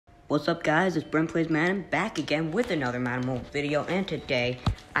What's up, guys? It's Brent Plays Madden, back again with another Madden Mobile video, and today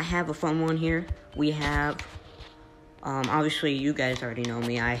I have a fun one here. We have, obviously you guys already know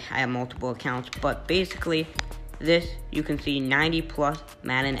me, I have multiple accounts, but basically this, you can see 90 plus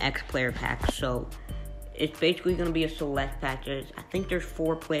Madden X player packs, so it's basically going to be a select pack. I think there's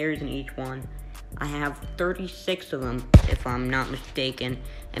 4 players in each one. I have 36 of them, if I'm not mistaken,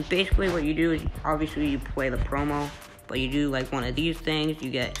 and basically what you do is, obviously you play the promo, but you do like one of these things, you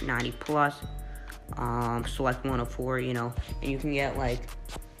get 90 plus, select one of 4, you know, and you can get like,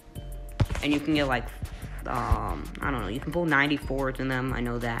 I don't know, you can pull 94s in them, I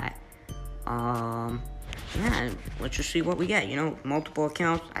know that. Yeah, let's just see what we get, you know, multiple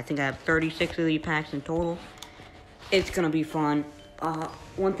accounts. I think I have 36 of these packs in total. It's gonna be fun.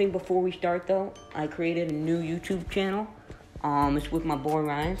 One thing before we start though, I created a new YouTube channel. It's with my boy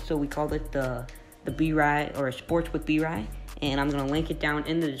Ryan, so we called it the B-Rye, or Sports with B-Rye, and I'm going to link it down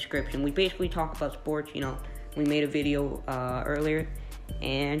in the description. We basically talk about sports, you know, we made a video earlier,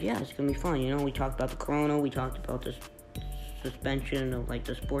 and yeah, it's going to be fun, you know, we talked about the corona, we talked about the suspension of, like,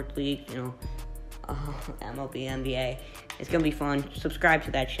 the sports leagues, you know, MLB, NBA, it's going to be fun. Subscribe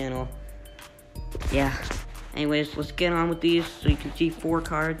to that channel. Yeah, anyways, let's get on with these. So you can see 4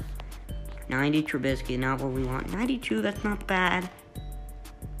 cards, 90 Trubisky, not what we want, 92, that's not bad.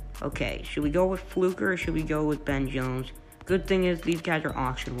 Okay, should we go with Fluker or should we go with Ben Jones? Good thing is these guys are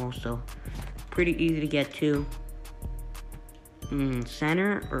auctionable, so pretty easy to get to.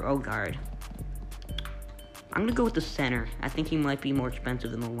 Center or Ogard? I'm gonna go with the center. I think he might be more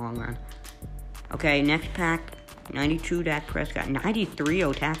expensive in the long run. Okay, next pack, 92 Dak Prescott, 93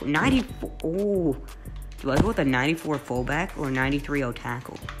 O tackle, 94. Oh, do I go with a 94 fullback or 93 O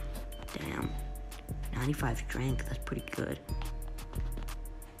tackle? Damn, 95 strength. That's pretty good.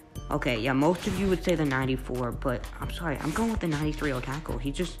 Okay, yeah, most of you would say the 94, but I'm sorry, I'm going with the 93 O tackle.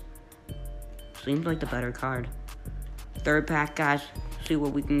 He just seems like the better card. Third pack, guys, see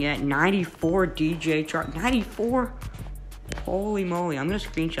what we can get. 94 DJ Chark, 94? Holy moly, I'm going to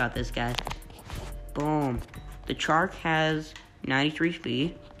screenshot this, guys. Boom. The Chark has 93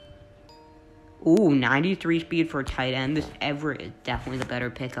 speed. Ooh, 93 speed for a tight end. This Everett is definitely the better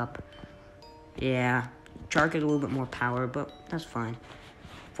pickup. Yeah, Chark has a little bit more power, but that's fine.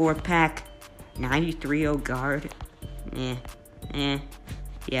 Fourth pack, 93 O-Guard.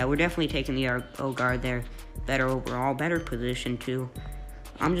 Yeah, we're definitely taking the O-Guard there. Better overall, better position too.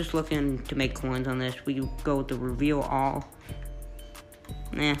 I'm just looking to make coins on this. We go with the reveal all.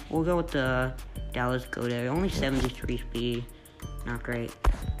 We'll go with the Dallas Goddard. Only 73 speed. Not great.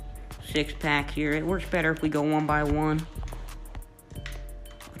 6 pack here. It works better if we go 1 by 1.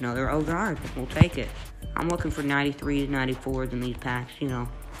 Another O-Guard. We'll take it. I'm looking for 93s, 94s in these packs, you know.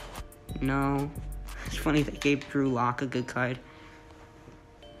 No. It's funny they gave Drew Lock a good card.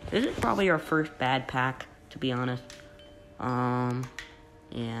 This is probably our first bad pack, to be honest.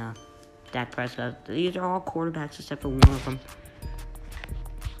 Yeah. Dak Prescott. These are all quarterbacks except for one of them.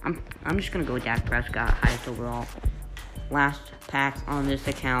 I'm just gonna go with Dak Prescott, highest overall. Last pack on this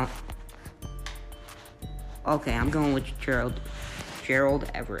account. Okay, I'm going with Gerald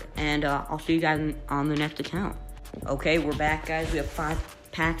Everett. And I'll see you guys on the next account. Okay, we're back, guys. We have 5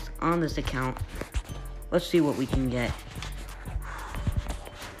 packs on this account. Let's see what we can get.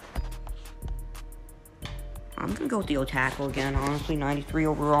 I'm gonna go with the O-Tackle again, honestly, 93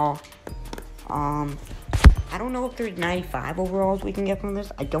 overall. I don't know if there's 95 overalls we can get from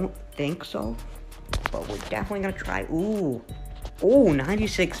this. I don't think so, but we're definitely gonna try. Ooh,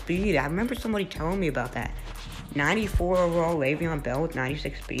 96 speed. I remember somebody telling me about that. 94 overall Le'Veon Bell with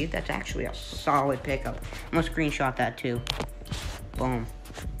 96 speed. That's actually a solid pickup. I'm gonna screenshot that too. Boom.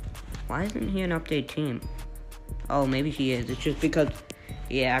 Why isn't he an update team? Oh, maybe he is. It's just because,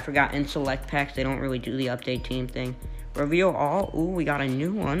 yeah, I forgot in select packs they don't really do the update team thing. Reveal all. Ooh, we got a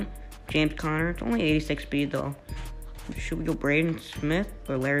new one. James Conner. It's only 86 speed though. Should we go Braden Smith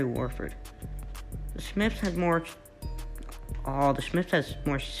or Larry Warford? The Smith has more. Oh, the Smith has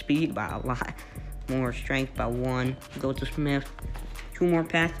more speed by a lot. More strength by 1. Go to Smith. 2 more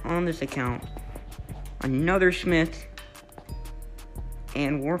packs on this account. Another Smith.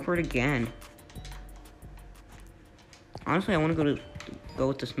 And Warford again. Honestly, I want to go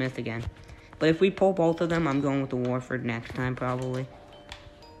with the Smith again. But if we pull both of them, I'm going with the Warford next time, probably.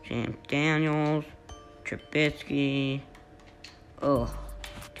 James Daniels. Trubisky. Ugh.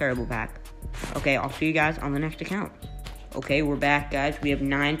 Terrible pack. Okay, I'll see you guys on the next account. Okay, we're back, guys. We have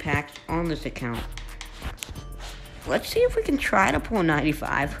 9 packs on this account. Let's see if we can try to pull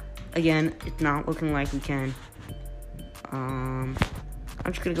 95. Again, it's not looking like we can. I'm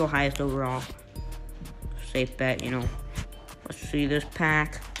just gonna go highest overall. Safe bet, you know. Let's see this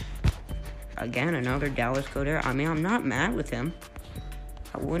pack. Again, another Dallas code there. I mean, I'm not mad with him.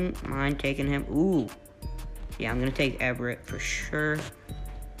 I wouldn't mind taking him. Ooh. Yeah, I'm going to take Everett for sure.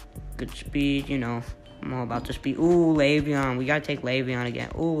 Good speed, you know. I'm all about the speed. Ooh, Le'Veon. We got to take Le'Veon again.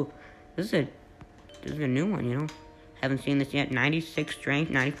 Ooh, this is a new one, you know. Haven't seen this yet. 96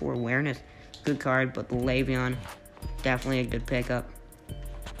 strength, 94 awareness. Good card, but the Le'Veon, definitely a good pickup.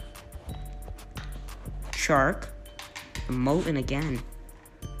 Shark. Moten again.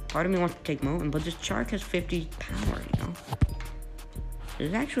 Part of me wants to take Moten, but this Shark has 50 power, you know. This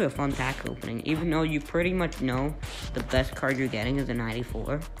is actually a fun pack opening, even though you pretty much know the best card you're getting is a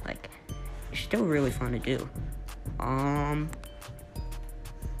 94. Like, it's still really fun to do. I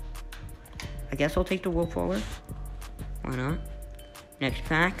guess I'll take the Wolf Roller. Why not? Next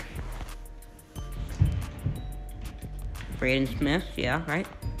pack. Braden Smith, yeah, right?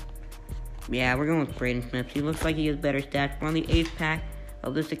 Yeah, we're going with Braden Smith. He looks like he has better stats. We're on the 8th pack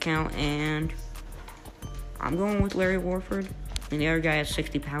of this account, and I'm going with Larry Warford. I mean, the other guy has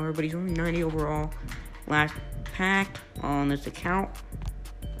 60 power, but he's only 90 overall. Last pack on this account.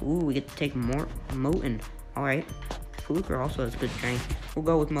 Ooh, we get to take more Moten. All right. Fluker also has good strength. We'll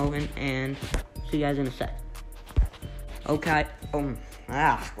go with Moten, and see you guys in a sec. Okay.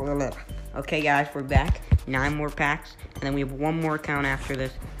 Okay, guys, we're back. 9 more packs, and then we have 1 more account after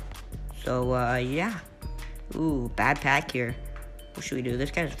this. So, yeah. Ooh, bad pack here. What should we do? This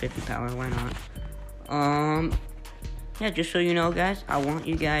guy has 50 power. Why not? Yeah, just so you know, guys, I want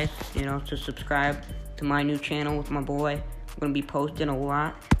you guys, you know, to subscribe to my new channel with my boy. I'm going to be posting a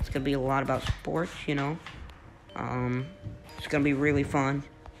lot. It's going to be a lot about sports, you know. It's going to be really fun.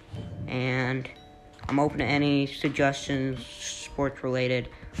 And I'm open to any suggestions, sports-related,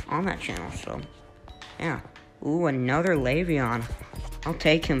 on that channel. So, yeah. Ooh, another Le'Veon. I'll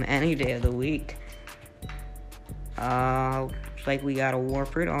take him any day of the week. Looks like we got a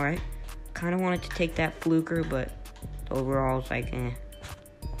Warford. All right. Kind of wanted to take that Fluker, but overall, it's like,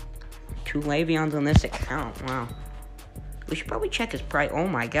 2 Le'Veons on this account. Wow. We should probably check his price. Oh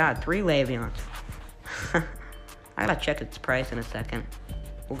my god, 3 Le'Veons. I gotta check its price in a second.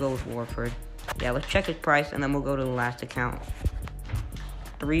 We'll go with Warford. Yeah, let's check his price, and then we'll go to the last account.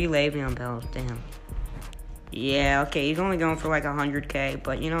 3 Le'Veon bells, damn. Yeah, okay, he's only going for like 100k,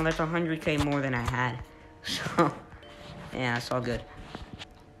 but you know, that's 100k more than I had. So, yeah, it's all good.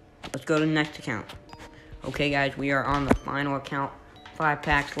 Let's go to the next account. Okay, guys, we are on the final account. 5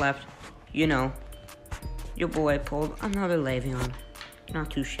 packs left. You know, your boy pulled another Le'Veon. Not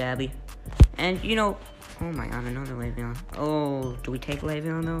too shabby. And, you know, oh my god, another Le'Veon. Oh, do we take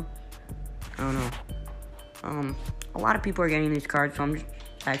Le'Veon, though? I don't know. A lot of people are getting these cards, so I'm just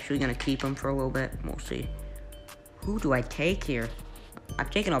actually going to keep them for a little bit. We'll see. Who do I take here?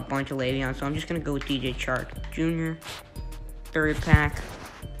 I've taken a bunch of Le'Veon, so I'm just going to go with DJ Chark Jr. 3rd pack.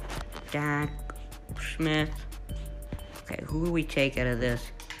 Dak. Smith. Okay, who do we take out of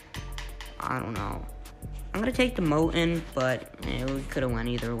this? I don't know. I'm going to take the Moten, but we could have went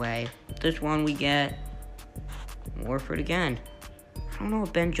either way. This one we get Warford again. I don't know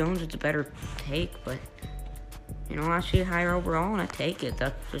if Ben Jones is a better take, but, you know, I see it higher overall, and I take it.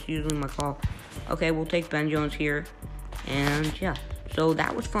 That's just usually my call. Okay, we'll take Ben Jones here. And, yeah. So,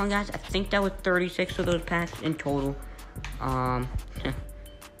 that was fun, guys. I think that was 36 of those packs in total.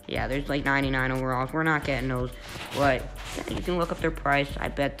 Yeah, there's like 99 overalls. We're not getting those. But, yeah, you can look up their price. I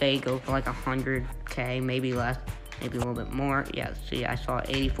bet they go for like 100k, maybe less. Maybe a little bit more. Yeah, see, I saw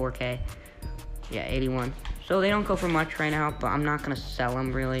 84k. Yeah, 81. So, they don't go for much right now, but I'm not going to sell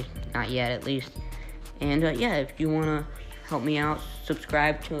them, really. Not yet, at least. And, yeah, if you want to help me out,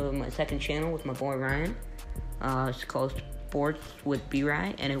 subscribe to my second channel with my boy Ryan. It's called Sports with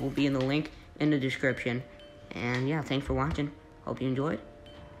B-Rye, and it will be in the link in the description. And, yeah, thanks for watching. Hope you enjoyed.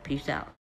 Peace out.